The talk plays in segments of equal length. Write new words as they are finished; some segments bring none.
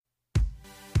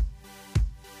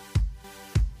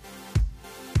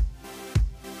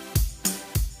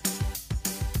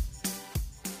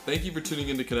Thank you for tuning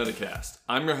into Kineticast.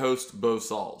 I'm your host, Bo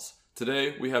Sauls.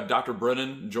 Today, we have Dr.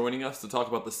 Brennan joining us to talk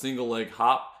about the single leg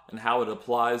hop and how it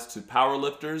applies to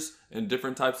powerlifters and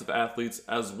different types of athletes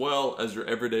as well as your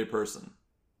everyday person.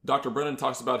 Dr. Brennan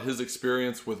talks about his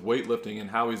experience with weightlifting and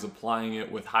how he's applying it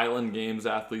with Highland Games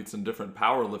athletes and different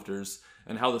powerlifters,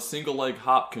 and how the single leg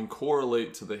hop can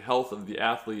correlate to the health of the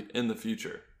athlete in the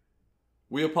future.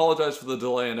 We apologize for the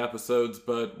delay in episodes,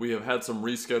 but we have had some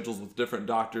reschedules with different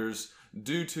doctors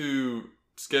due to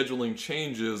scheduling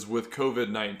changes with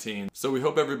COVID-19, so we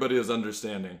hope everybody is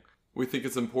understanding. We think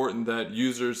it's important that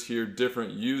users hear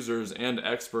different users and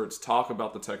experts talk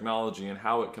about the technology and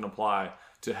how it can apply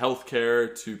to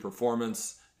healthcare, to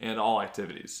performance, and all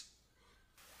activities.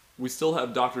 We still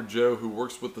have Dr. Joe who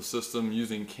works with the system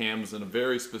using CAMS in a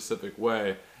very specific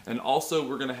way, and also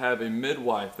we're going to have a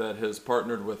midwife that has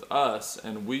partnered with us,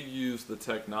 and we use the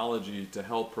technology to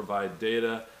help provide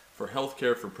data for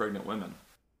healthcare for pregnant women.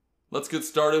 Let's get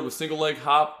started with single leg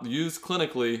hop used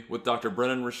clinically with Dr.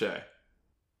 Brennan Richer.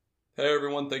 Hey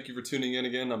everyone, thank you for tuning in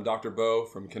again. I'm Dr. Bo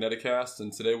from Kineticast,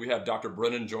 and today we have Dr.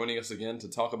 Brennan joining us again to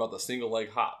talk about the single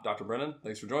leg hop. Dr. Brennan,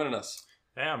 thanks for joining us.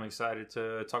 Yeah, I'm excited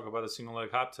to talk about the single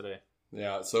leg hop today.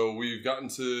 Yeah, so we've gotten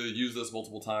to use this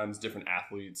multiple times, different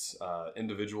athletes,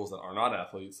 individuals that are not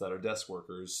athletes, that are desk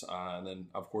workers, and then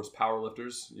of course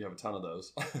powerlifters. You have a ton of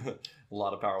those. A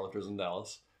lot of powerlifters in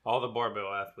Dallas. All the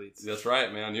barbell athletes. That's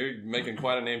right, man. You're making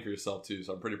quite a name for yourself too,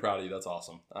 so I'm pretty proud of you. That's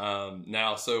awesome.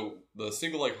 Now, so the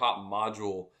single leg hop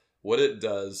module, what it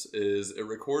does is it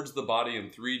records the body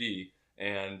in 3D,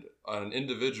 and an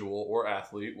individual or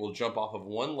athlete will jump off of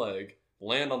one leg,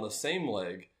 land on the same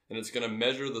leg, and it's going to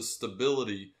measure the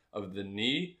stability of the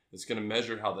knee. It's going to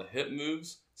measure how the hip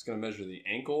moves. It's going to measure the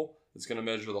ankle. It's going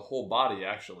to measure the whole body,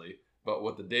 actually. But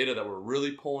what the data that we're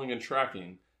really pulling and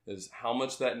tracking is how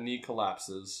much that knee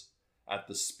collapses, at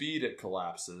the speed it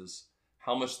collapses,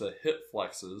 how much the hip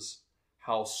flexes,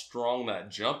 how strong that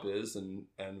jump is, and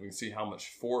we can see how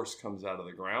much force comes out of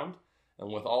the ground.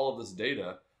 And with all of this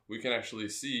data, we can actually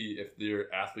see if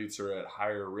their athletes are at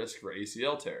higher risk for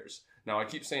ACL tears. Now, I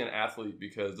keep saying athlete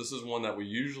because this is one that we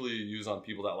usually use on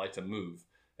people that like to move.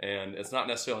 And it's not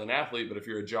necessarily an athlete, but if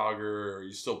you're a jogger or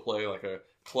you still play like a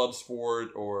club sport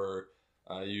or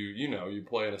you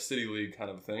play in a city league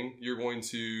kind of thing, you're going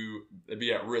to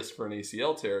be at risk for an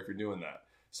ACL tear if you're doing that.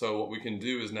 So what we can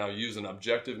do is now use an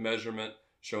objective measurement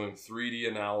showing 3D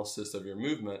analysis of your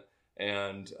movement,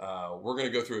 and we're going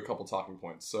to go through a couple talking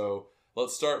points. So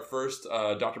let's start first.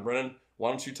 Dr. Brennan, why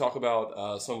don't you talk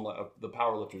about some of the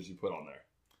power lifters you put on there?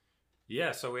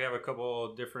 Yeah, so we have a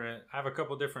couple different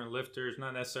lifters,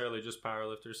 not necessarily just power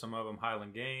lifters. Some of them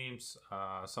Highland Games,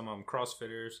 some of them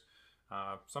CrossFitters,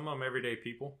 some of them everyday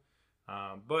people.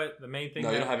 But the main thing...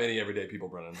 No, you don't have any everyday people,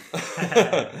 Brennan.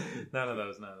 None of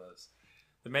those.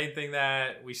 The main thing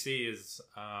that we see is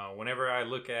whenever I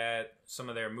look at some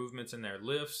of their movements and their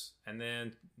lifts and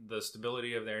then the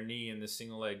stability of their knee in this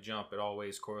single leg jump, it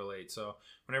always correlates. So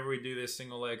whenever we do this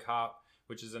single leg hop,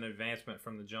 which is an advancement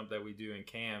from the jump that we do in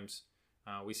CAMS,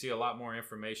 we see a lot more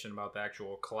information about the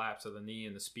actual collapse of the knee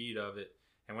and the speed of it.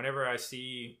 And whenever I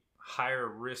see higher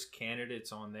risk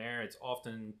candidates on there, it's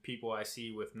often people I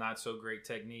see with not so great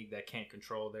technique that can't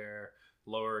control their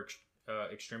lower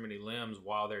extremity limbs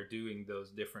while they're doing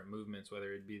those different movements,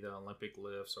 whether it be the Olympic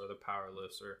lifts or the power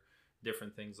lifts or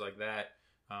different things like that.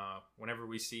 Whenever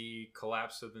we see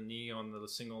collapse of the knee on the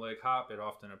single leg hop, it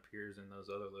often appears in those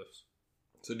other lifts.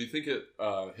 So do you think it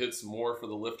hits more for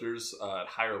the lifters at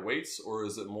higher weights, or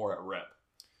is it more at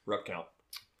rep count?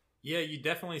 Yeah, you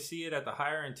definitely see it at the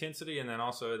higher intensity and then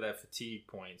also at that fatigue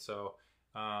point. So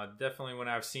definitely when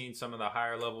I've seen some of the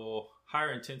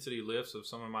higher intensity lifts of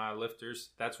some of my lifters,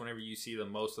 that's whenever you see the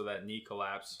most of that knee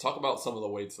collapse. Talk about some of the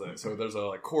weights then. So there's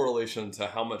a correlation to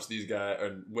how much these guys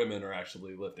and women are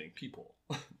actually lifting people.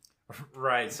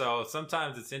 Right. So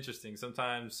sometimes it's interesting.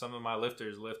 Sometimes some of my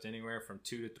lifters lift anywhere from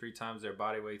 2 to 3 times their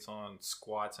body weights on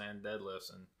squats and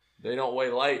deadlifts, and they don't weigh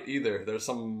light either. There's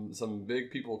some big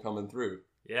people coming through.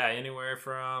 Yeah, anywhere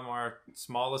from our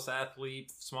smallest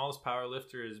power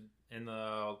lifter is in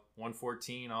the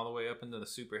 114 all the way up into the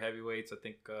super heavyweights. I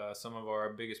think some of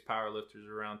our biggest power lifters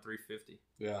are around 350.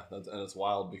 Yeah, and it's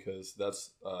wild because that's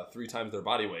 3 times their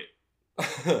body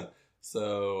weight.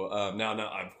 So now,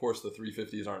 of course, the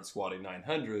 350s aren't squatting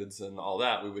 900s and all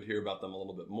that. We would hear about them a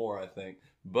little bit more, I think.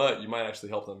 But you might actually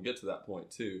help them get to that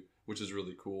point too, which is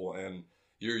really cool. And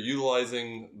you're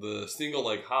utilizing the single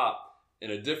leg hop in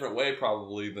a different way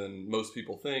probably than most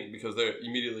people think, because they're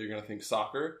immediately going to think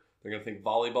soccer, they're going to think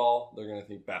volleyball, they're going to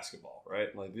think basketball,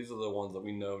 right? Like these are the ones that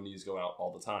we know knees go out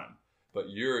all the time. But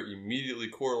you're immediately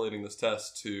correlating this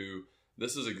test to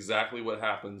this is exactly what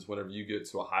happens whenever you get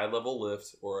to a high level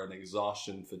lift or an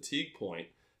exhaustion fatigue point.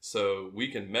 So we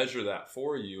can measure that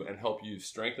for you and help you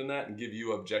strengthen that and give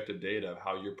you objective data of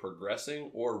how you're progressing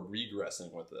or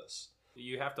regressing with this.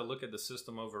 You have to look at the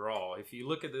system overall. If you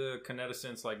look at the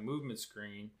Kinetisense like movement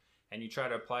screen and you try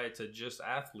to apply it to just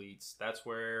athletes, that's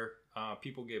where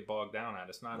people get bogged down at.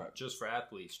 It's not just for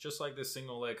athletes. Just like the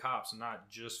single leg hops, not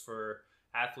just for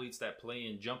athletes that play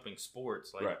in jumping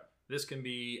sports. Like this can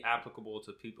be applicable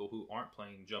to people who aren't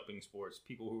playing jumping sports,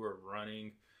 people who are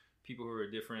running, people who are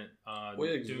different,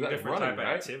 doing different type of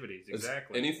activities.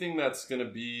 Exactly. It's anything that's going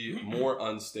to be more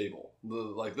unstable.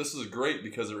 This is great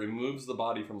because it removes the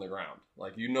body from the ground.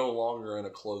 Like, you no longer in a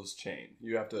closed chain.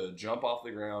 You have to jump off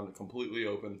the ground, completely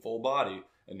open, full body,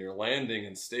 and you're landing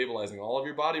and stabilizing all of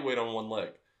your body weight on one leg.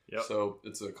 Yep. So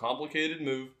it's a complicated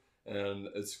move, and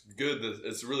it's good.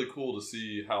 It's really cool to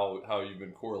see how you've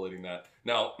been correlating that.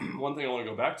 Now, one thing I want to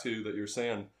go back to that you're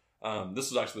saying, this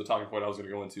is actually the talking point I was going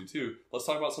to go into too. Let's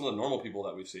talk about some of the normal people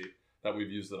that we see that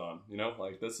we've used it on. You know,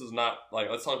 like, this is not like,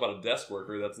 let's talk about a desk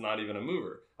worker that's not even a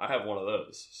mover. I have one of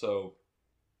those. So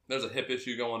there's a hip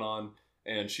issue going on,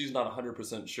 and she's not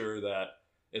 100% sure that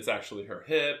it's actually her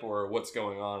hip or what's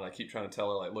going on. I keep trying to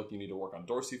tell her, like, look, you need to work on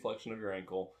dorsiflexion of your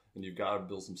ankle, and you've got to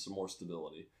build some more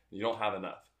stability. You don't have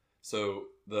enough. So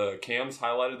the cams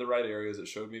highlighted the right areas. It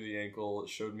showed me the ankle. It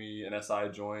showed me an SI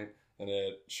joint. And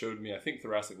it showed me, I think,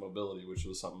 thoracic mobility, which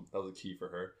was something that was a key for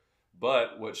her.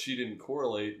 But what she didn't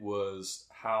correlate was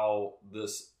how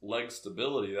this leg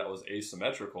stability that was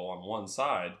asymmetrical on one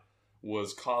side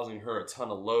was causing her a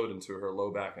ton of load into her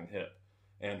low back and hip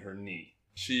and her knee.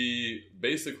 She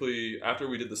basically, after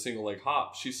we did the single leg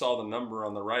hop, she saw the number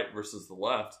on the right versus the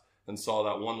left and saw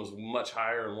that one was much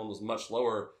higher and one was much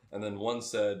lower. And then one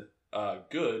said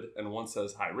good and one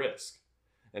says high risk.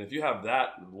 And if you have that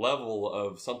level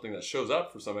of something that shows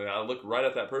up for somebody, I look right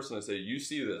at that person and say, you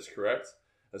see this, correct?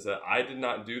 I said, I did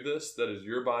not do this. That is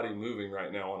your body moving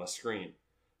right now on a screen.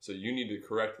 So you need to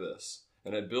correct this.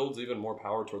 And it builds even more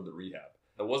power toward the rehab.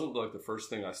 It wasn't like the first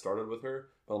thing I started with her,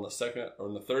 but on the second or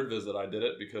on the third visit, I did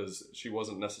it because she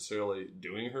wasn't necessarily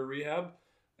doing her rehab.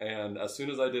 And as soon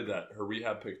as I did that, her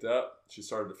rehab picked up. She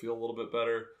started to feel a little bit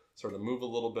better, started to move a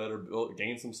little better,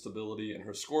 gain some stability, and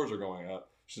her scores are going up.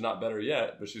 She's not better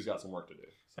yet, but she's got some work to do.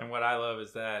 And what I love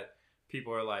is that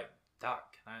people are like, Doc,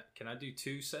 can I do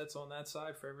 2 sets on that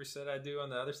side for every set I do on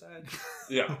the other side?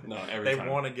 Yeah, no, every time. They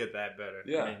want to get that better.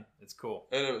 Yeah. I mean, it's cool.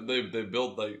 And they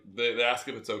build, like, they ask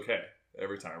if it's okay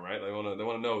every time, right? They want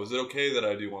to know, is it okay that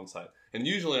I do one side? And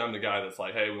usually I'm the guy that's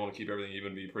like, hey, we want to keep everything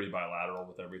even, be pretty bilateral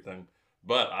with everything.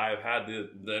 But I've had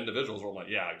the individuals where I'm like,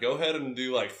 yeah, go ahead and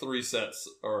do like 3 sets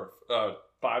or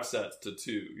 5 sets to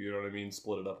 2. You know what I mean?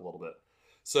 Split it up a little bit.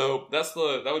 So that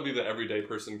would be the everyday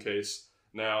person case.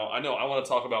 Now, I know I want to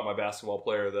talk about my basketball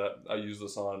player that I use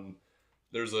this on.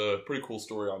 There's a pretty cool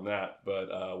story on that.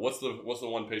 But what's the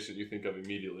one patient you think of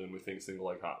immediately when we think single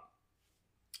leg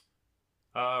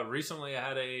hop? Recently, I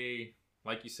had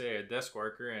like you say, a desk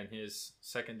worker, and his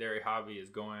secondary hobby is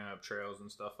going up trails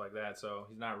and stuff like that. So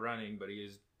he's not running, but he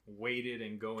is weighted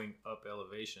and going up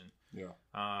elevation.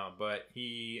 Yeah. But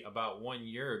he, about 1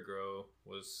 year ago,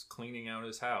 was cleaning out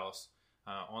his house.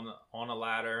 On a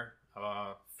ladder,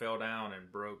 fell down and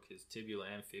broke his tibia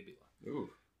and fibula. Ooh.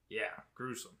 Yeah,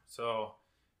 gruesome. So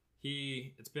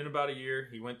it's been about a year.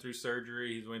 He went through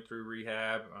surgery. He's went through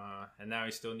rehab, and now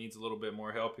he still needs a little bit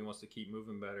more help. He wants to keep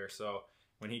moving better. So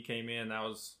when he came in, that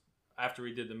was after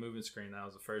we did the movement screen. That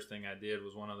was the first thing I did,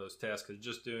 was one of those tests, because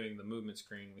just doing the movement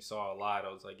screen, we saw a lot.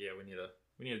 I was like, yeah, we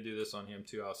need to do this on him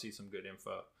too. I'll see some good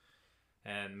info.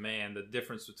 And man, the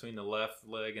difference between the left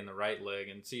leg and the right leg,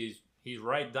 and see, he's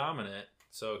right dominant,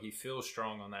 so he feels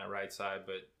strong on that right side,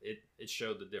 but it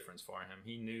showed the difference for him.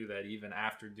 He knew that even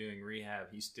after doing rehab,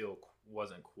 he still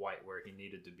wasn't quite where he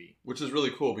needed to be. Which is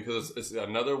really cool, because it's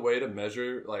another way to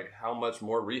measure like how much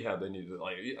more rehab they need to.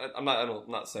 Like, I'm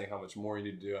not saying how much more you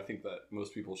need to do. I think that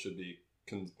most people should be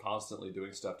constantly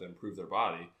doing stuff to improve their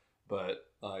body, but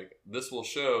like, this will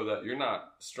show that you're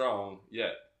not strong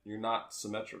yet. You're not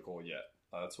symmetrical yet.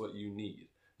 That's what you need.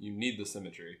 You need the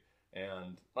symmetry.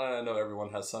 And I know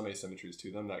everyone has some asymmetries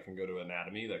to them that can go to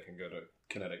anatomy, that can go to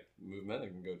kinetic movement,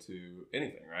 it can go to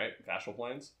anything, right? Fascial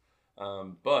planes.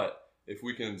 But if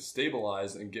we can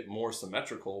stabilize and get more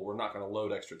symmetrical, we're not going to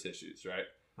load extra tissues, right?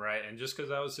 Right, and just because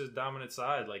that was his dominant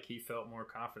side, like, he felt more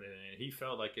confident in it. He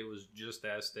felt like it was just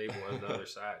as stable as the other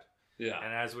side. Yeah.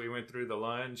 And as we went through the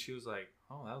lunge, she was like,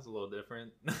 "Oh, that was a little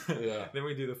different." Yeah. Then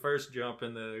we do the first jump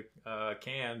in the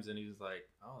cams, and he was like,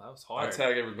 "Oh, that was hard." I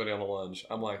tag everybody on the lunge.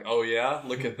 I'm like, "Oh yeah,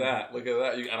 look at that, look at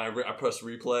that!" And I press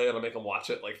replay, and I make them watch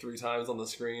it like 3 times on the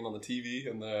screen on the TV,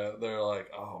 and they're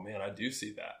like, "Oh man, I do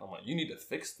see that." I'm like, "You need to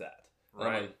fix that." And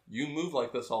I'm like, "You move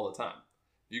like this all the time.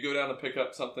 You go down to pick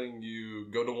up something, you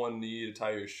go to one knee to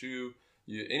tie your shoe,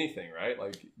 anything, right?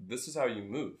 Like this is how you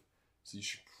move. So you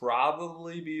should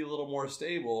probably be a little more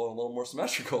stable and a little more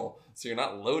symmetrical, so you're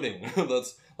not loading.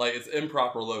 That's like it's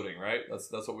improper loading, right? That's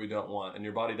what we don't want. And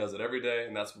your body does it every day,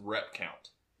 and that's rep count.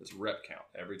 It's rep count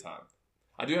every time.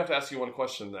 I do have to ask you one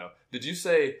question though. Did you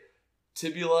say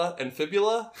tibula and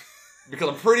fibula? Because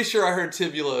I'm pretty sure I heard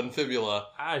tibula and fibula.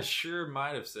 I sure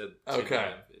might have said.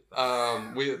 Okay.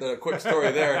 The quick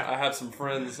story there. I have some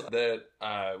friends that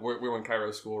we were in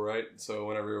Cairo school, right? So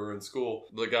whenever we were in school,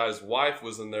 the guy's wife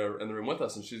was in the room with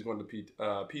us, and she's going to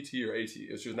PT or AT. She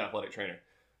was an athletic trainer,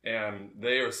 and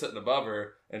they were sitting above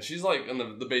her, and she's like in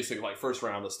the basic like first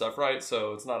round of stuff, right?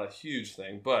 So it's not a huge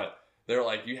thing, but they're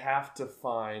like, you have to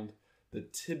find the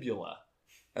tibula.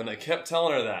 And they kept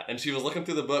telling her that. And she was looking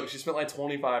through the book. She spent like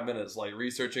 25 minutes like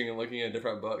researching and looking at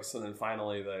different books. And then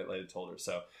finally they told her.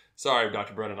 So sorry,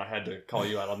 Dr. Brennan, I had to call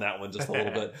you out on that one just a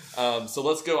little bit. So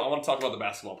let's go. I want to talk about the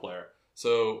basketball player.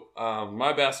 So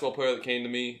my basketball player that came to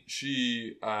me,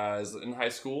 she is in high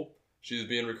school. She's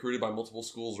being recruited by multiple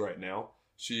schools right now.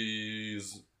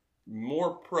 She's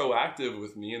more proactive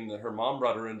with me, and her mom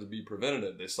brought her in to be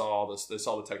preventative. They saw this. They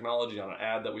saw the technology on an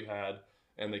ad that we had.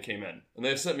 And they came in. And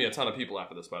they've sent me a ton of people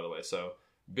after this, by the way. So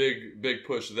big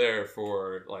push there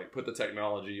for, like, put the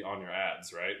technology on your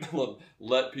ads, right?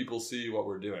 Let people see what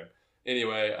we're doing.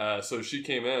 Anyway, so she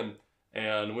came in.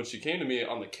 And when she came to me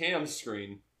on the cam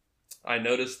screen, I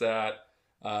noticed that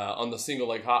on the single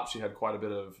leg hop, she had quite a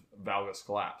bit of valgus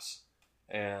collapse.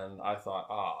 And I thought,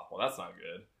 well, that's not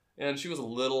good. And she was a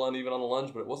little uneven on the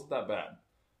lunge, but it wasn't that bad.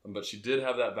 But she did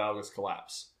have that valgus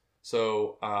collapse.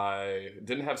 So I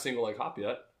didn't have single leg hop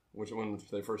yet, which when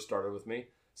they first started with me.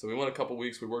 So we went a couple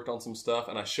weeks, we worked on some stuff,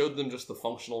 and I showed them just the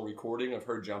functional recording of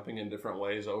her jumping in different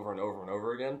ways over and over and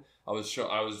over again. I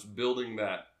was building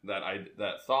that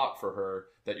thought for her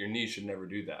that your knee should never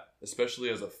do that, especially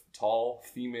as a tall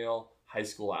female high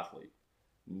school athlete.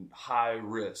 High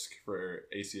risk for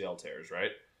ACL tears,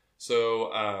 right?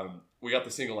 So we got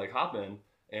the single leg hop in,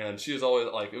 and she was always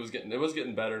like, it was getting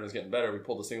better and it was getting better. We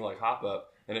pulled the single leg hop up,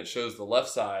 and it shows the left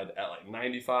side at like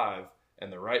 95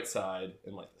 and the right side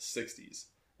in like the 60s.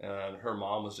 And her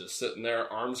mom was just sitting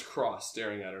there, arms crossed,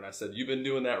 staring at her. And I said, "You been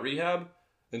doing that rehab?"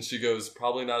 And she goes,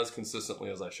 "Probably not as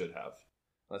consistently as I should have."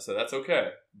 And I said, "That's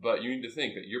okay. But you need to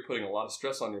think that you're putting a lot of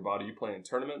stress on your body. You play in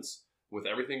tournaments with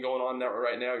everything going on now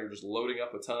right now. You're just loading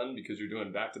up a ton because you're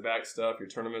doing back-to-back stuff, your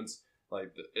tournaments.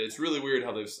 Like, it's really weird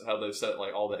how they've set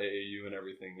like all the AAU and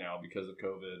everything now because of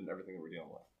COVID and everything that we're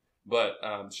dealing with.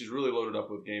 But she's really loaded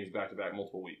up with games back-to-back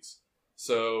multiple weeks.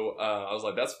 So I was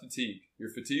like, that's fatigue. Your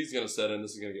fatigue's going to set in.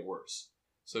 This is going to get worse.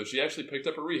 So she actually picked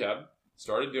up a rehab,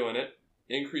 started doing it,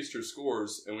 increased her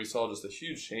scores, and we saw just a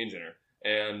huge change in her.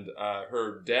 And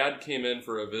her dad came in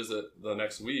for a visit the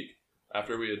next week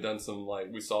after we had done some,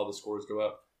 like, we saw the scores go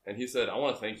up. And he said, "I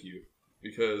want to thank you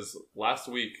because last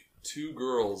week, 2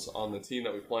 girls on the team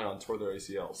that we play on tore their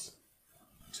ACLs.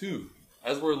 2.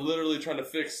 As we're literally trying to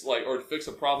fix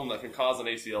a problem that can cause an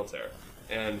ACL tear."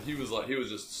 And he was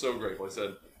just so grateful. He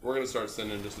said, "We're going to start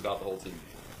sending just about the whole team."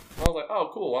 I was like,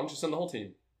 "Oh, cool. Why don't you send the whole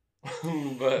team?"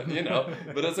 but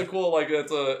it's a cool, like,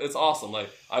 it's awesome. Like,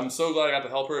 I'm so glad I got to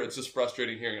help her. It's just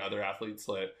frustrating hearing other athletes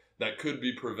like that could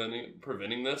be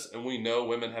preventing this. And we know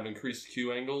women have increased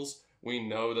Q angles. We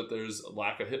know that there's a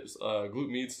lack of glute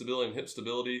med stability and hip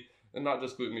stability, and not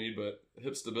just glute med, but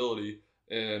hip stability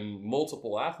in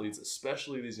multiple athletes,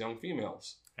 especially these young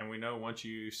females. And we know once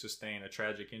you sustain a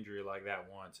tragic injury like that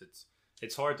once,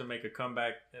 it's hard to make a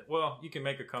comeback. Well, you can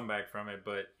make a comeback from it,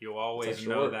 but you'll always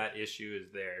know that issue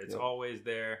is there. It's always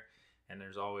there, and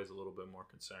there's always a little bit more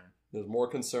concern. There's more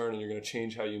concern, and you're going to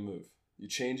change how you move. You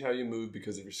change how you move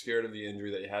because if you're scared of the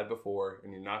injury that you had before,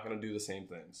 and you're not going to do the same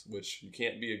things, which you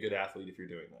can't be a good athlete if you're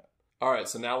doing that. All right,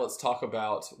 so now let's talk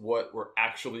about what we're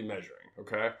actually measuring,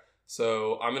 okay?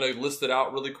 So I'm going to list it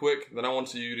out really quick. Then I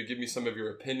want you to give me some of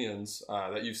your opinions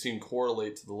that you've seen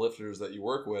correlate to the lifters that you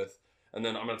work with. And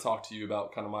then I'm going to talk to you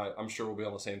about kind of I'm sure we'll be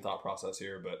on the same thought process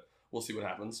here, but we'll see what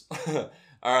happens.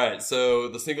 All right, so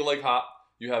the single leg hop,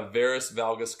 you have varus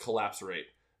valgus collapse rate,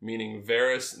 meaning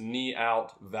varus knee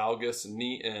out, valgus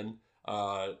knee in.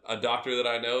 A doctor that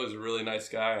I know is a really nice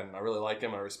guy, and I really like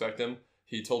him. I respect him.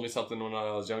 He told me something when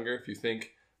I was younger. If you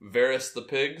think Varus the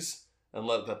pigs, and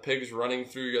let the pigs running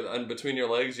through and between your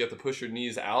legs, you have to push your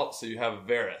knees out, so you have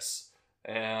varus.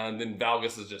 And then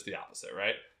valgus is just the opposite,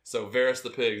 right? So varus the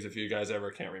pigs, if you guys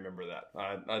ever can't remember that.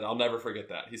 I'll never forget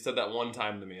that. He said that one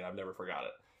time to me, and I've never forgot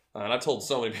it. And I've told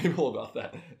so many people about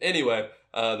that. Anyway,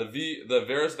 the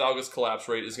varus valgus collapse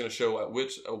rate is going to show at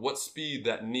what speed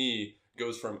that knee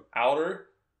goes from outer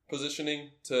positioning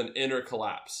to an inner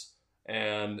collapse.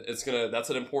 And that's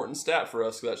an important stat for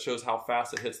us, because that shows how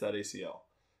fast it hits that ACL.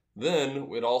 Then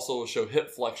it also will show hip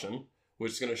flexion,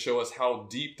 which is going to show us how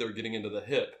deep they're getting into the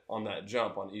hip on that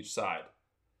jump on each side.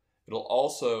 It'll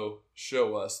also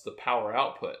show us the power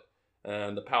output.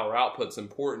 And the power output's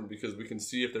important because we can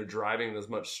see if they're driving as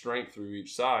much strength through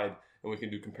each side, and we can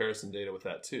do comparison data with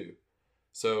that too.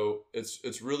 So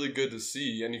it's really good to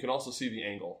see, and you can also see the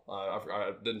angle.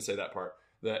 I didn't say that part.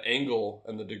 The angle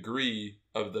and the degree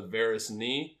of the varus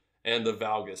knee and the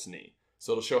valgus knee.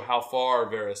 So it'll show how far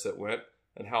varus it went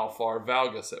and how far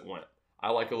valgus it went. I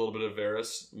like a little bit of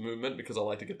varus movement because I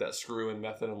like to get that screw-in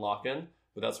method and lock in.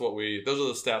 But those are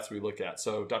the stats we look at.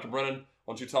 So Dr. Brennan,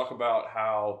 why don't you talk about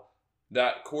how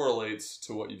that correlates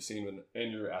to what you've seen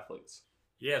in your athletes?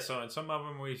 Yeah, so in some of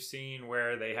them we've seen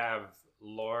where they have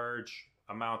large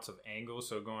amounts of angle,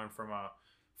 so going from a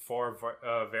 4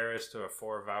 varus to a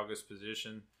 4 valgus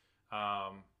position,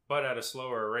 but at a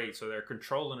slower rate. So they're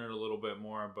controlling it a little bit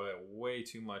more, but way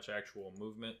too much actual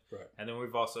movement. Right. And then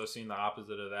we've also seen the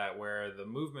opposite of that, where the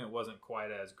movement wasn't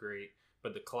quite as great,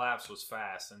 but the collapse was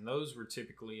fast. And those were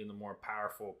typically in the more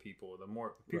powerful people, the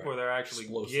more people Right. that are actually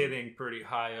Explosive. getting pretty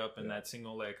high up in that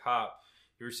single leg hop.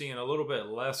 You're seeing a little bit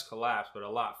less collapse, but a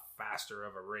lot faster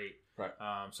of a rate. Right.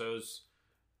 So it was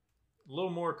a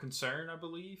little more concern, I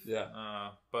believe. Yeah.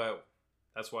 But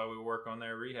that's why we work on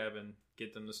their rehab and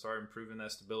get them to start improving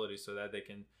that stability so that they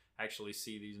can actually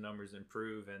see these numbers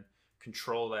improve and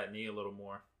control that knee a little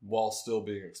more. While still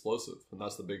being explosive. And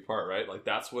that's the big part, right? Like,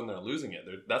 that's when they're losing it.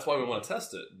 That's why we want to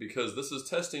test it, because this is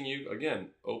testing you, again,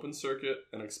 open circuit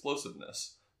and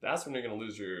explosiveness. That's when you're going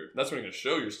to that's when you're going to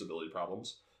show your stability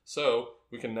problems. So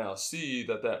we can now see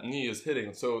that knee is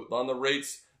hitting. So on the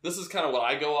rates, this is kind of what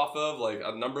I go off of, like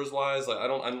numbers wise. Like I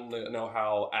don't know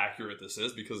how accurate this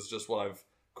is, because it's just what I've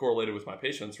correlated with my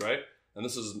patients, right? And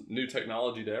this is new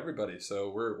technology to everybody. So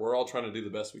we're all trying to do the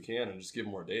best we can and just give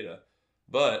more data.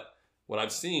 But what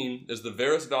I've seen is the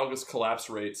varus valgus collapse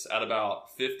rates at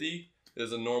about 50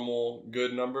 is a normal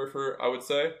good number I would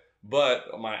say.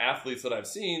 But my athletes that I've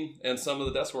seen, and some of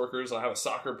the desk workers, I have a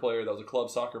soccer player that was a club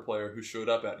soccer player who showed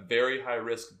up at very high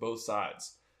risk both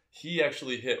sides. He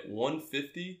actually hit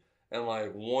 150 and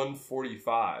like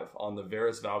 145 on the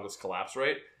varus valgus collapse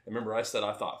rate. And remember, I said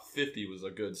I thought 50 was a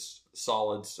good,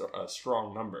 solid,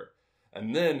 strong number.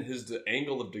 And then his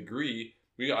angle of degree,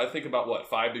 I think about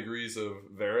 5 degrees of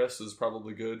varus is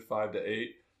probably good, 5 to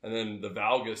 8. And then the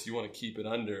valgus, you want to keep it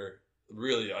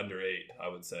really under 8, I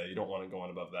would say. You don't want to go on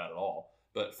above that at all.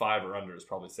 But 5 or under is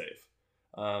probably safe.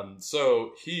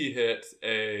 So he hit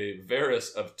a varus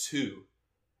of 2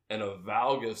 and a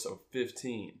valgus of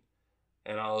 15.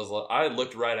 And I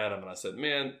looked right at him and I said,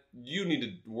 man, you need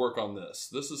to work on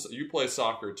this. You play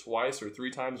soccer 2 or 3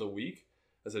 times a week.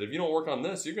 I said, if you don't work on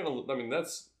this, you're going to,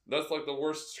 that's like the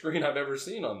worst screen I've ever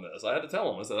seen on this. I had to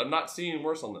tell him, I said, I'm not seeing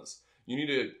worse on this. You need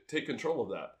to take control of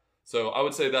that. So I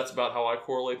would say that's about how I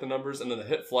correlate the numbers. And then the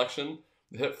hip flexion,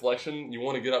 you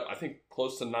want to get up, I think,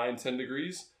 close to 9-10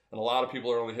 degrees. And a lot of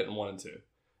people are only hitting 1 and 2.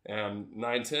 And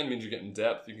 9-10 means you're getting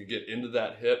depth. You can get into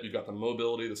that hip. You've got the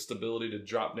mobility, the stability to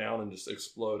drop down and just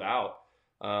explode out.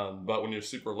 But when you're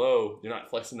super low, you're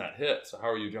not flexing that hip. So how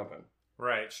are you jumping?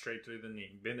 Right, straight through the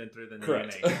knee, bending through the knee.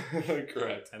 Correct. And ankle.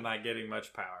 Correct. And not getting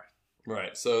much power.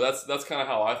 Right. So that's kind of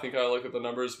how I think I look at the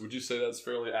numbers. Would you say that's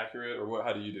fairly accurate, or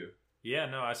how do you do? Yeah,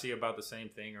 no, I see about the same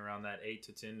thing around that 8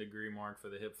 to 10 degree mark for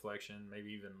the hip flexion,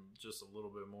 maybe even just a little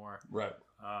bit more. Right.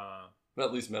 But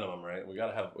at least minimum, right? We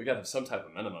gotta have some type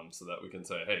of minimum so that we can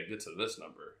say, hey, get to this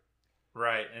number.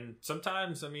 Right, and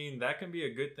sometimes, I mean, that can be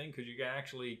a good thing because you can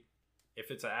actually,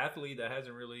 if it's an athlete that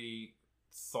hasn't really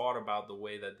thought about the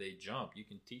way that they jump, you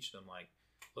can teach them, like,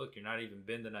 look, you're not even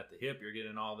bending at the hip, you're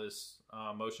getting all this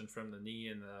motion from the knee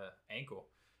and the ankle.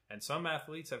 And some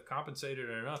athletes have compensated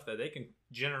enough that they can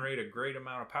generate a great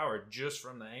amount of power just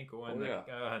from the ankle and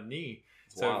the knee.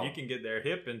 So if you can get their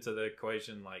hip into the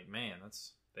equation, like, man,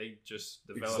 they just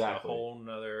developed a whole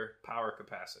nother power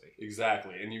capacity.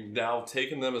 Exactly. And you've now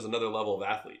taken them as another level of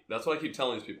athlete. That's what I keep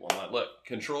telling these people. I'm like, look,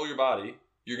 control your body.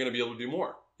 You're going to be able to do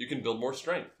more. You can build more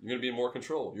strength. You're going to be in more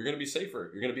control. You're going to be safer.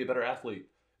 You're going to be a better athlete.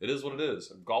 It is what it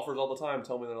is. Golfers all the time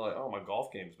tell me, they're like, oh, my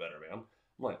golf game's better, man.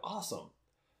 I'm like, awesome.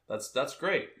 That's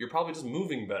great. You're probably just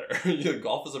moving better.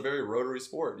 Golf is a very rotary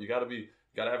sport. You got to be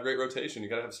You got to have great rotation. You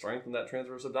got to have strength in that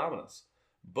transverse abdominis.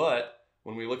 But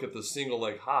when we look at the single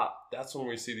leg hop, that's when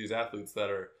we see these athletes that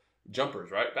are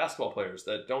jumpers, right? Basketball players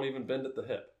that don't even bend at the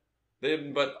hip.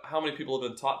 But how many people have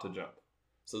been taught to jump?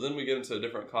 So then we get into a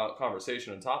different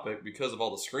conversation and topic because of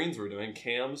all the screens we're doing,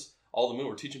 cams, all the move.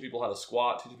 We're teaching people how to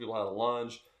squat, teaching people how to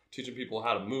lunge, teaching people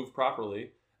how to move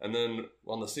properly. And then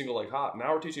on the single leg hop,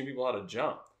 now we're teaching people how to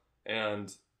jump.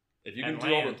 And if you can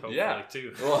do all the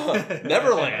too. Well,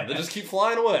 never land. They just keep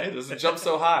flying away. Just jump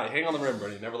so high. Hang on the rim,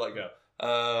 Bernie. Never let go.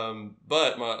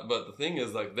 But the thing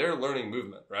is, like, they're learning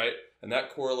movement, right? And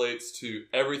that correlates to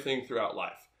everything throughout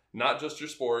life. Not just your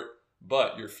sport,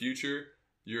 but your future,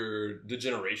 your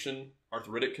degeneration,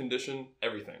 arthritic condition,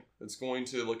 everything. It's going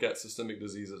to look at systemic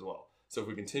disease as well. So if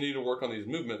we continue to work on these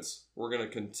movements, we're going to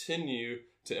continue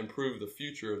to improve the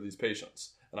future of these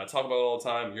patients. And I talk about it all the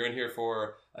time. You're in here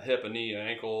for a hip, a knee, an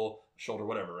ankle, shoulder,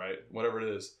 whatever, right? Whatever it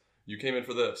is. You came in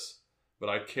for this. But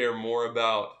I care more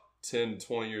about 10,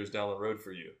 20 years down the road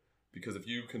for you. Because if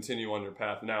you continue on your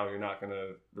path now, you're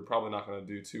probably not going to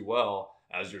do too well,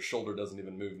 as your shoulder doesn't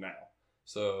even move now.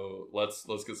 So let's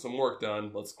get some work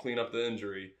done. Let's clean up the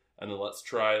injury. And then let's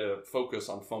try to focus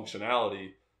on functionality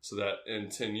so that in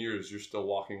 10 years, you're still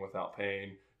walking without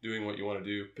pain, doing what you want to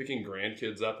do, picking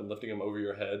grandkids up and lifting them over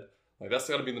your head. Like, that's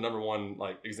got to be the number one,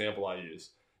 like, example I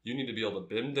use. You need to be able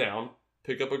to bend down,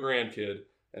 pick up a grandkid,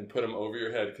 and put them over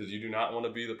your head because you do not want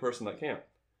to be the person that can't.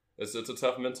 It's a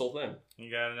tough mental thing.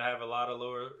 You got to have a lot of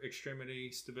lower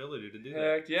extremity stability to do that.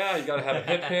 Heck yeah, you got to have a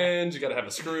hip hinge, you got to have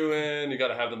a screw in, you got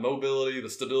to have the mobility, the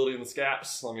stability in the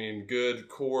scaps. I mean, good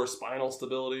core spinal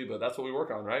stability, but that's what we work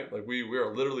on, right? Like, we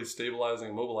are literally stabilizing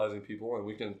and mobilizing people, and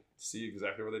we can see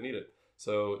exactly where they need it.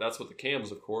 So that's what the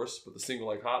cams, of course, but the single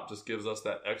leg hop just gives us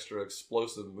that extra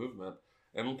explosive movement.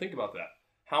 And think about that.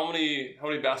 How many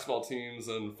basketball teams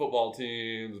and football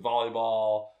teams,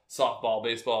 volleyball, softball,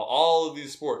 baseball, all of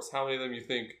these sports, how many of them you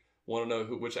think want to know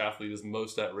which athlete is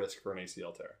most at risk for an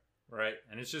ACL tear? Right.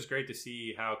 And it's just great to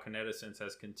see how Kineticence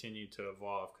has continued to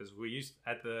evolve, because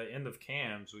at the end of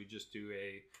cams, we just do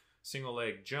a single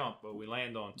leg jump, but we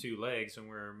land on two legs, and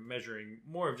we're measuring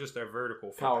more of just our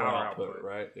vertical power output,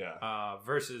 right? Yeah.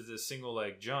 Versus the single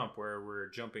leg jump, where we're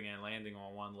jumping and landing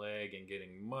on one leg and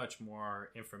getting much more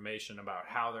information about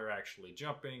how they're actually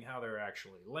jumping, how they're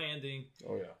actually landing.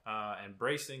 Oh yeah. And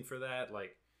bracing for that.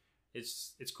 Like,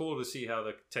 it's cool to see how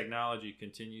the technology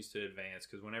continues to advance,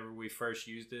 because whenever we first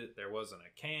used it, there wasn't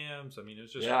a cams. I mean, it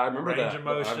was just I remember range of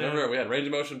motion. I remember we had range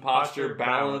of motion, posture,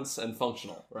 balance, and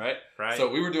functional, right? Right. So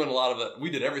we were doing a lot of that. We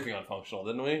did everything on functional,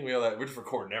 didn't we? We're just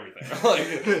recording everything.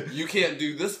 Like, you can't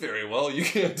do this very well. You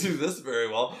can't do this very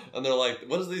well. And they're like,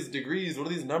 what is these degrees? What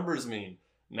do these numbers mean?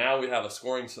 Now we have a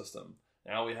scoring system.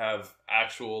 Now we have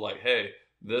actual, like, hey,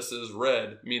 this is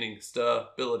red, meaning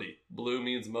stability. Blue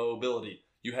means mobility.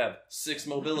 You have 6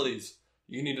 mobilities.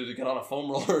 You need to get on a foam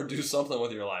roller or do something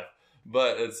with your life.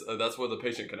 But that's where the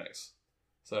patient connects.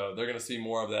 So they're going to see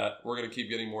more of that. We're going to keep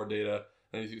getting more data.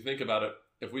 And if you think about it,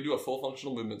 if we do a full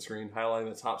functional movement screen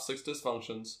highlighting the top 6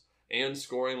 dysfunctions and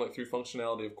scoring like through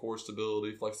functionality of core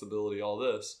stability, flexibility, all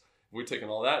this, if we're taking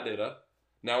all that data,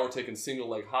 now we're taking single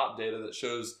leg hop data that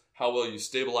shows how well you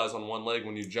stabilize on one leg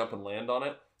when you jump and land on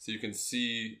it. So you can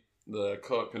see the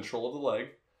control of the leg.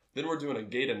 Then we're doing a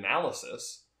gait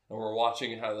analysis, and we're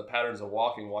watching how the patterns of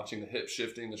walking, watching the hip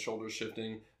shifting, the shoulders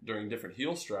shifting during different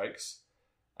heel strikes.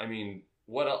 I mean,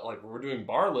 what else? Like, we're doing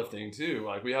bar lifting too.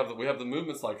 Like, we have the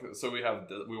movements, like, so we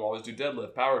always do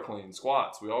deadlift, power clean,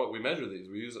 squats. We measure these.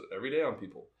 We use it every day on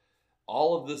people.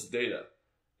 All of this data,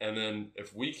 and then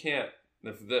if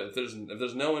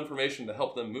there's no information to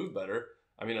help them move better,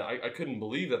 I mean, I couldn't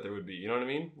believe that there would be. You know what I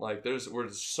mean? Like, there's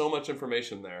so much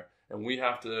information there. And we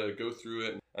have to go through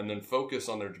it and then focus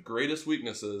on their greatest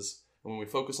weaknesses. And when we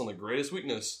focus on the greatest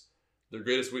weakness, their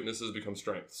greatest weaknesses become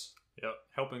strengths. Yep.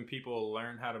 Helping people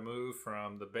learn how to move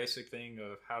from the basic thing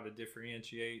of how to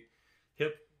differentiate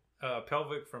hip,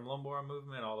 pelvic from lumbar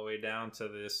movement, all the way down to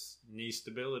this knee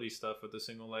stability stuff with the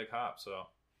single leg hop. So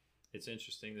it's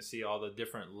interesting to see all the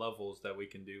different levels that we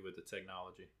can do with the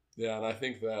technology. Yeah, and I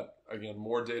think that, again,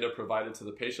 more data provided to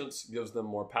the patients gives them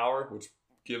more power, which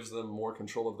gives them more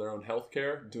control of their own health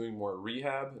care, doing more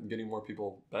rehab, and getting more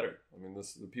people better. I mean,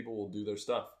 the people will do their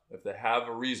stuff. If they have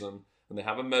a reason, and they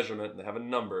have a measurement, and they have a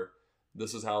number,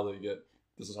 this is how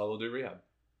they'll do rehab.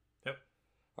 Yep.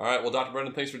 All right, well, Dr.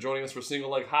 Brendan, thanks for joining us for Single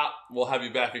Leg Hop. We'll have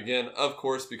you back again, of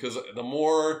course, because the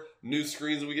more new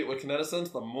screens we get with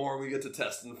Kineticence, the more we get to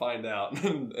test and find out.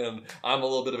 And I'm a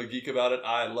little bit of a geek about it.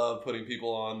 I love putting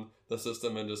people on the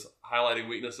system and just highlighting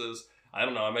weaknesses. I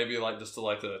don't know. I maybe like just to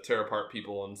like to tear apart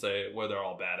people and say where they're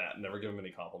all bad at and never give them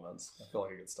any compliments. I feel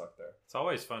like I get stuck there. It's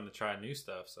always fun to try new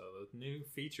stuff, so the new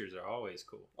features are always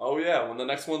cool. Oh yeah, when the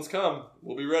next ones come,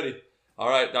 we'll be ready. All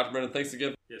right, Dr. Brennan, thanks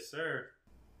again. Yes, sir.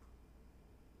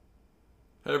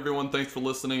 Hey everyone, thanks for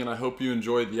listening, and I hope you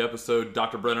enjoyed the episode.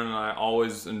 Dr. Brennan and I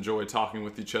always enjoy talking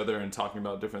with each other and talking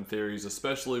about different theories,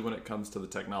 especially when it comes to the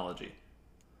technology.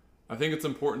 I think it's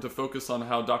important to focus on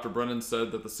how Dr. Brennan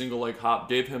said that the single leg hop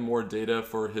gave him more data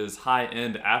for his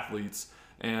high-end athletes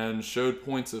and showed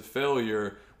points of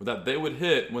failure that they would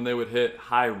hit when they would hit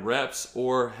high reps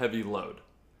or heavy load.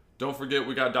 Don't forget,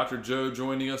 we got Dr. Joe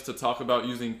joining us to talk about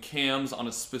using CAMs on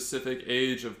a specific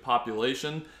age of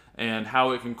population and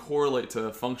how it can correlate to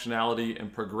functionality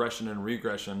and progression and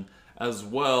regression, as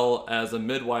well as a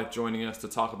midwife joining us to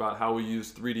talk about how we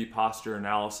use 3D posture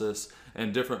analysis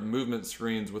and different movement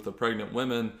screens with the pregnant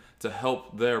women to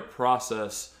help their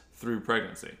process through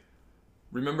pregnancy.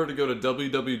 Remember to go to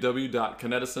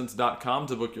www.kinetisense.com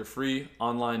to book your free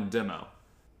online demo.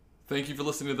 Thank you for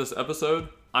listening to this episode.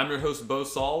 I'm your host, Bo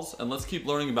Sauls, and let's keep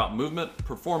learning about movement,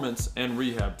 performance, and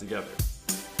rehab together.